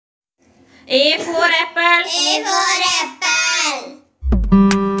A for apple. A for apple.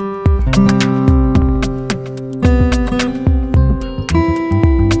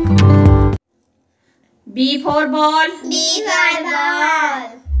 B for ball. B for ball.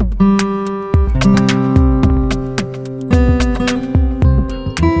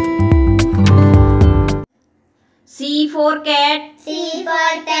 C for cat. C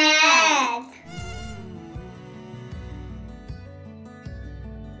for cat.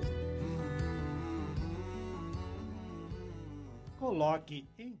 Coloque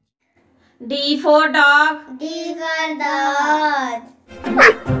em. D for dog. D for dog.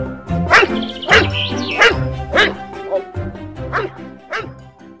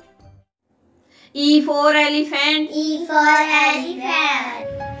 E for elephant. E for elephant.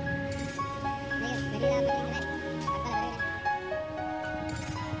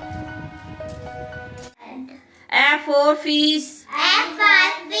 F for fish. F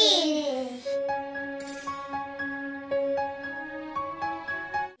for fish.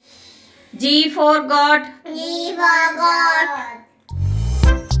 G for goat. G for goat.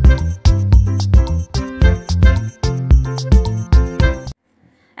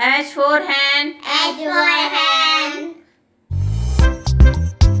 H for hen. H for hen.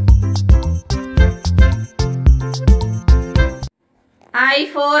 I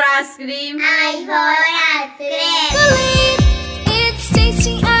for ice cream. I for ice cream. It's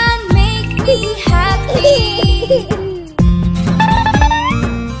tasty and make me happy.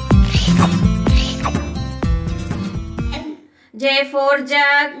 J for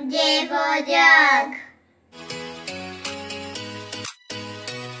jug. J for jug.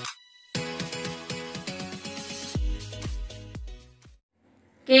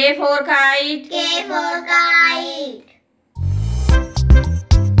 K for kite. K for kite.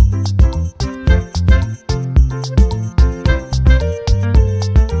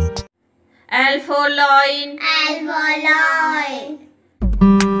 L for lion. L for lion.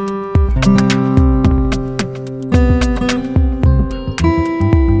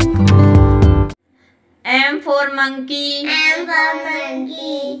 M for monkey. M for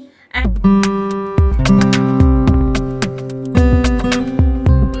monkey.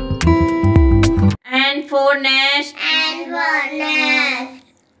 N for nest. N for nest.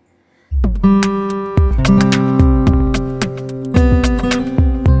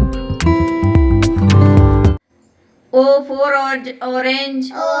 O for orange.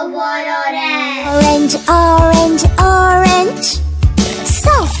 O for orange. Orange, orange, orange.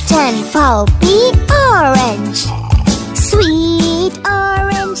 Soft and pulpy orange. Sweet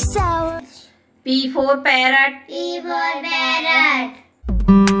orange sour. P for parrot. P for parrot.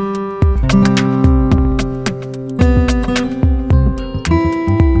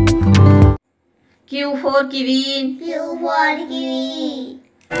 Q for kiwi. Q for kiwi.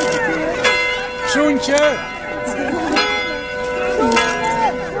 Junte!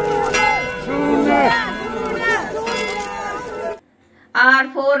 R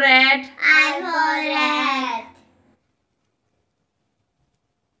for rat. R for rat.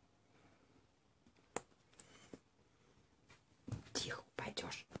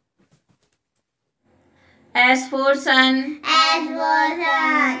 S for sun. S for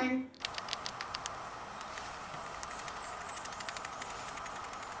sun.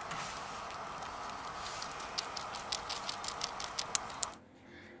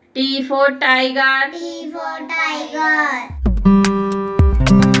 T for tiger. T for tiger.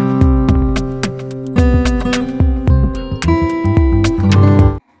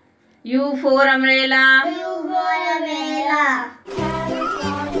 U for umbrella. U for umbrella.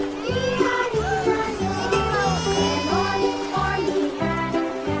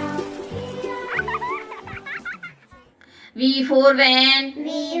 V for van.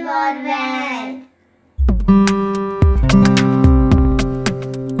 V for van.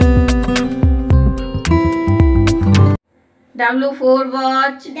 W for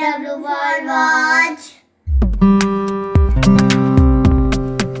watch. W for watch.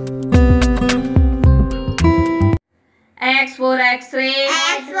 X for x-ray.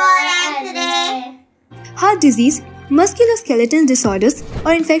 X for X-ray. Heart disease, musculoskeletal disorders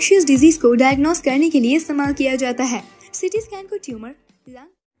और infectious disease को diagnose करने के लिए इस्तेमाल किया जाता है। CT scan को tumour, lung.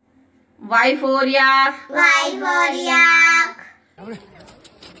 Y for yak. Y for yak.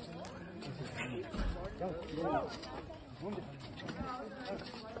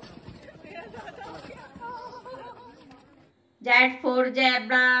 Z for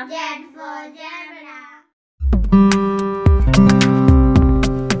zebra. Z for zebra.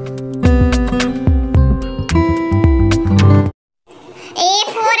 A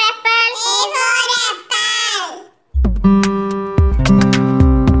for apple. A for apple.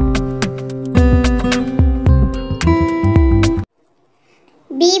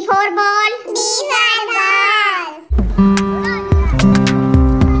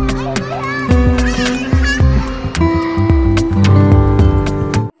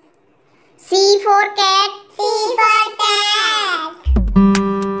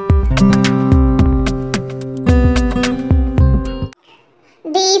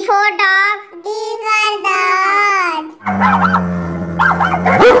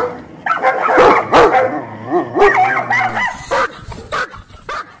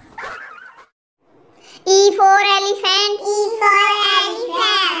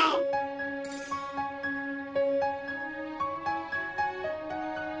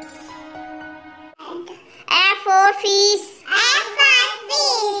 for fish. F for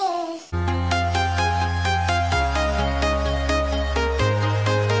fish.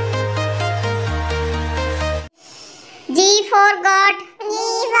 G for goat. G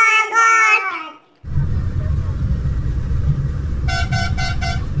for goat.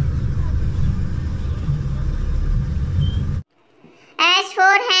 H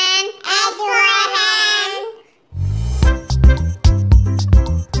for hen. H for hen.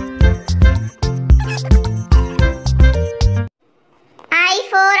 I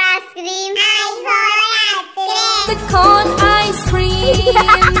for ice cream. I for ice cream. The corn ice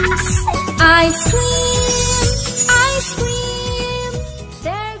creams. Ice cream, ice cream.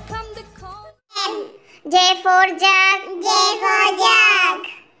 There come the corn. J for jug. J for jug.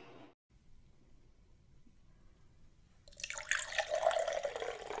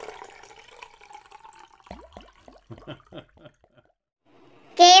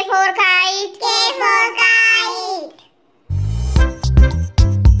 K for kite. K for kite.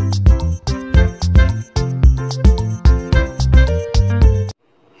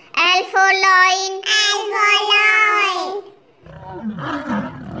 L for loin. L for loin.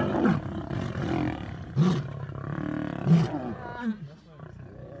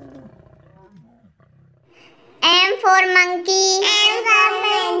 M for monkey. M for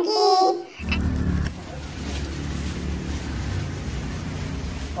monkey.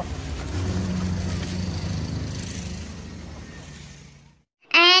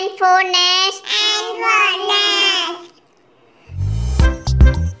 N for nest. N for nest.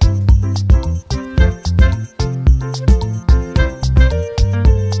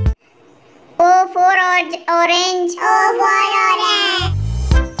 O for orange. O for orange.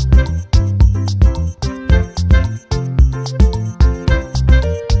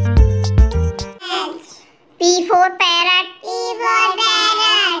 P for parrot. P for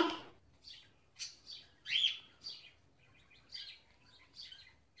parrot.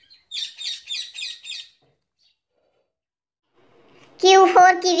 Q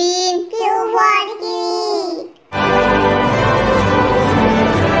for kiwi. Q for kiwi.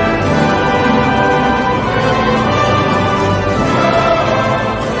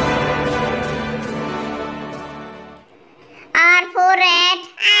 R for rat.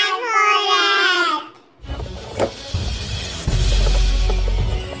 R for rat.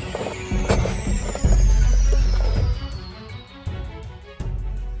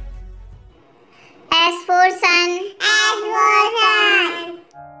 S for sun. S for sun.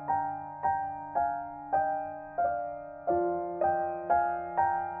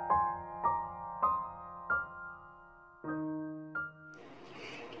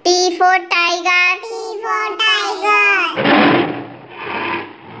 T for tiger. T for tiger.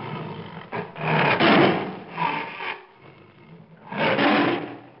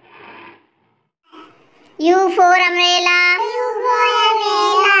 U for umbrella. U for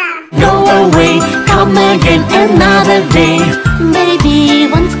umbrella. Go away, come again another day. Baby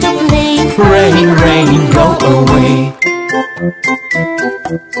wants to play. Rain, rain, go away.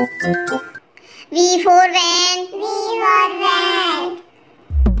 V for van. V for van.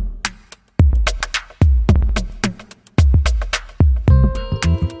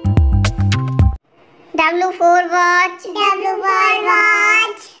 W for watch. W for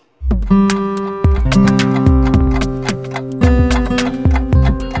watch.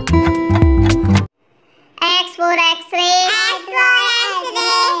 X for X-ray. X for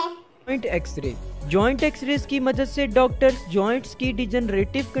X-ray. Joint x ray. Joint X-rays की मदद से doctors joints की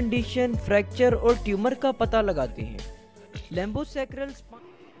degenerative condition, fracture और tumour का पता लगाते हैं। लैम्बोसेक्रल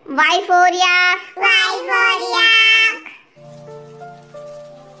Y for yak. Y for yak.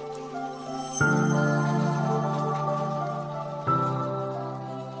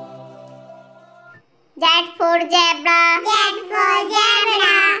 Z for zebra. Z for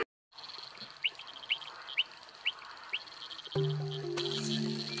zebra.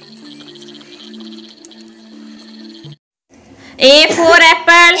 A for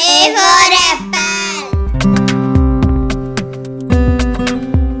apple. A for apple.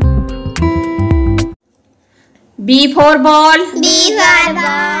 B for ball. B for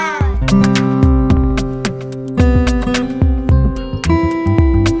ball.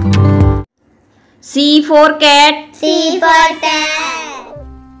 C for cat. C for cat.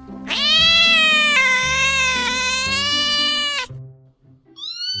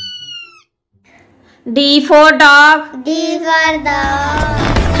 D for dog. D for dog.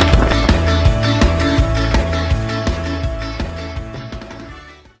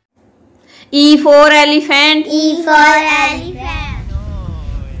 E for elephant. E for elephant.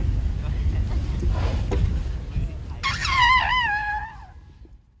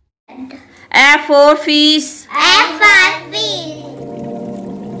 F for fish. F for fish.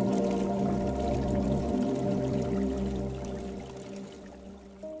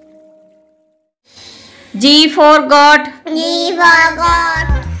 G for goat. G for goat.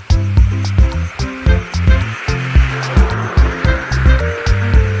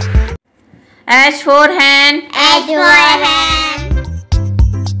 H for hen. H for hen.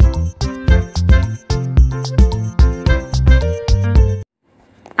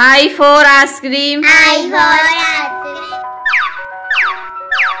 I for ice cream. I for ice cream.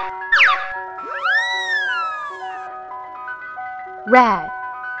 Red.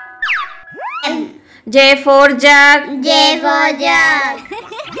 J for jug. J for jug.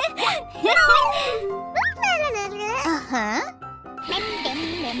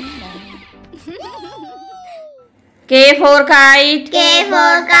 K for kite. K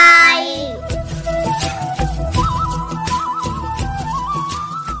for kite.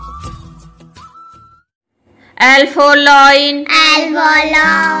 L for loin. L for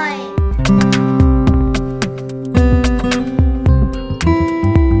loin.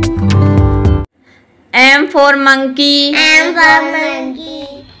 M for monkey. M for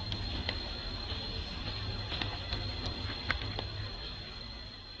monkey.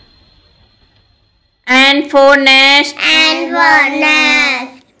 N for nest. N for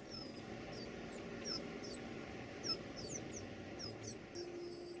nest.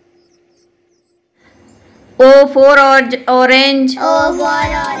 O for orange. O for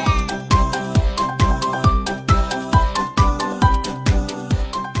orange.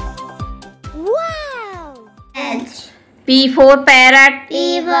 Wow! P for parrot.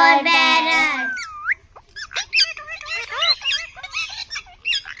 P for parrot.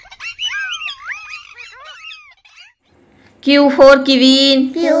 Q for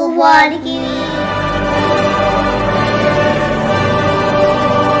queen. Q for kiwi.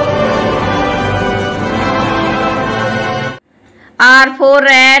 R for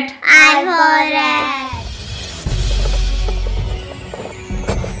rat. R for rat.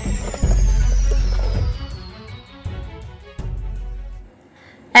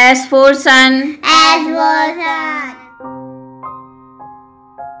 S for sun. S for sun.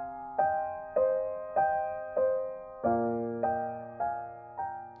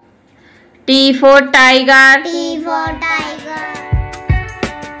 T for tiger. T for tiger.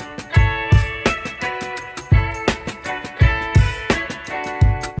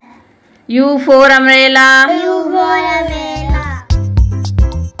 U for umbrella. U for umbrella.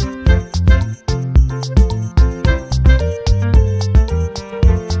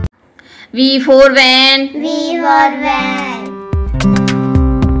 V for van. V for van.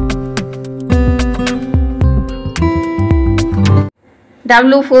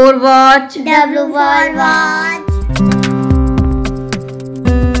 W for watch. W for watch.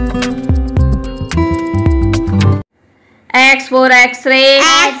 X for x-ray.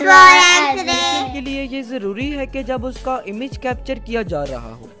 X for X-ray. के लिए ये जरूरी है कि जब उसका image capture किया जा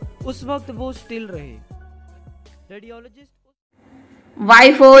रहा हो उस वक्त वो स्टिल रहे। Radiologist Y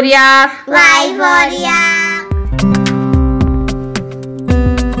for yak. Y for yak.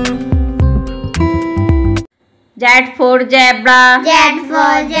 Z for zebra. Z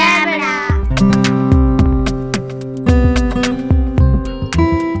for zebra.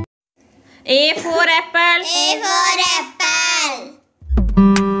 A for apple. A for apple.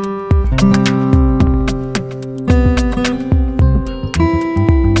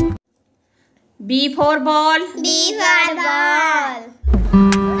 B for ball. B for ball.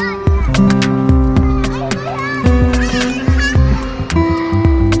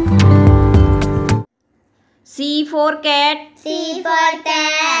 C for cat. C for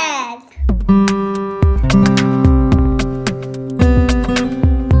cat.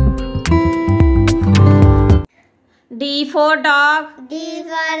 D for dog. D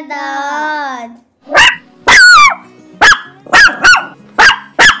for dog.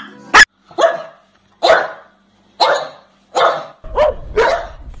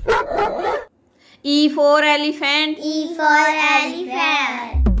 E for elephant. E for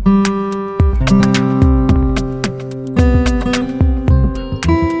elephant.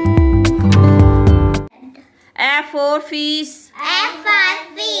 F for fish. F for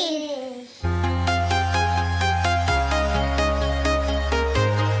fish.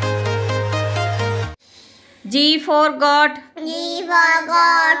 G for goat. G for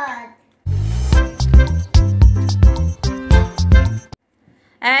goat.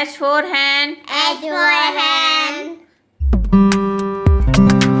 H for hen. H for hen.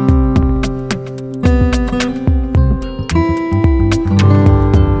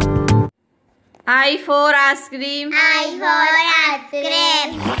 I for ice cream. I for ice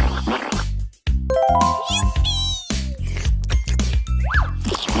cream.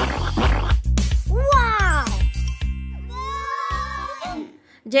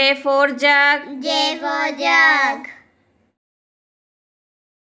 J for jug. J for jug.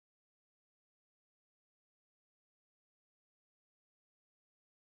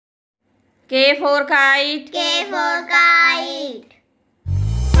 K for kite. K for kite.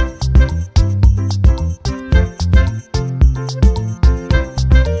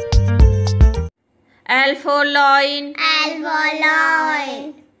 L for loin. L for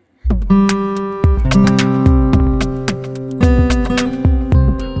loin.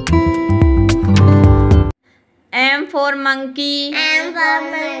 M for monkey. M for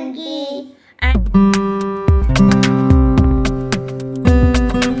monkey.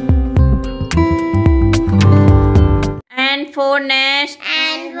 N for nest.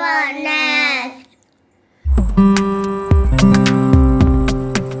 N for nest.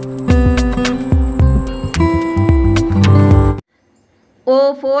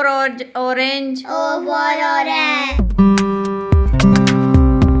 O for orange. O for orange.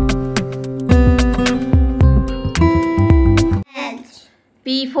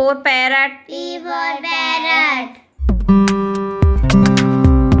 P for parrot. P for parrot.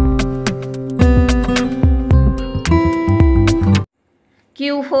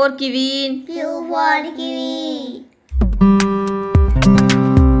 Q for queen. Q for kiwi.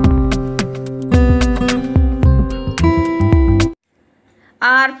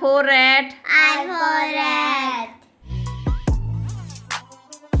 R for rat. R for rat.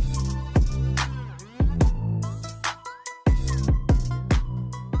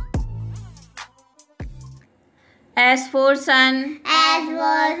 S for sun. S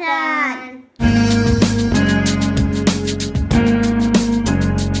for sun.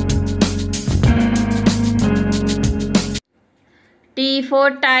 T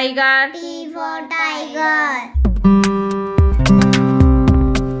for tiger. T for tiger.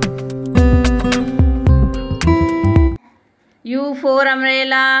 U for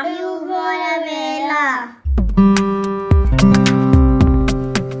umbrella. U for umbrella.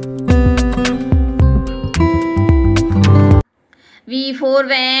 V for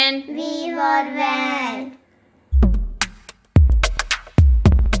van. V for van.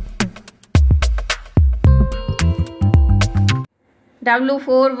 W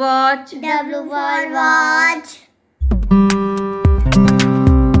for watch. W for watch.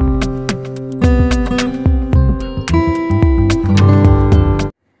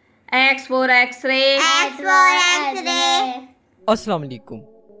 X for x-ray. X for X-ray. अस्सलाम वालेकुम।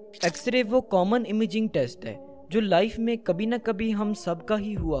 X ray वो common imaging test है जो life में कभी ना कभी हम सबका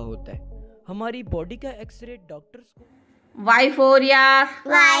ही हुआ होता है। हमारी बॉडी का एक्सरे डॉक्टर्स को Y for yak.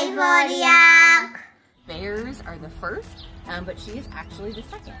 Y for yak. Bears are the first, but she is actually the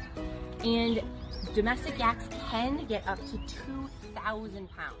second. And domestic yaks can get up to 2,000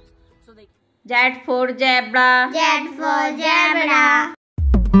 pounds. So they Z for zebra. Z for zebra.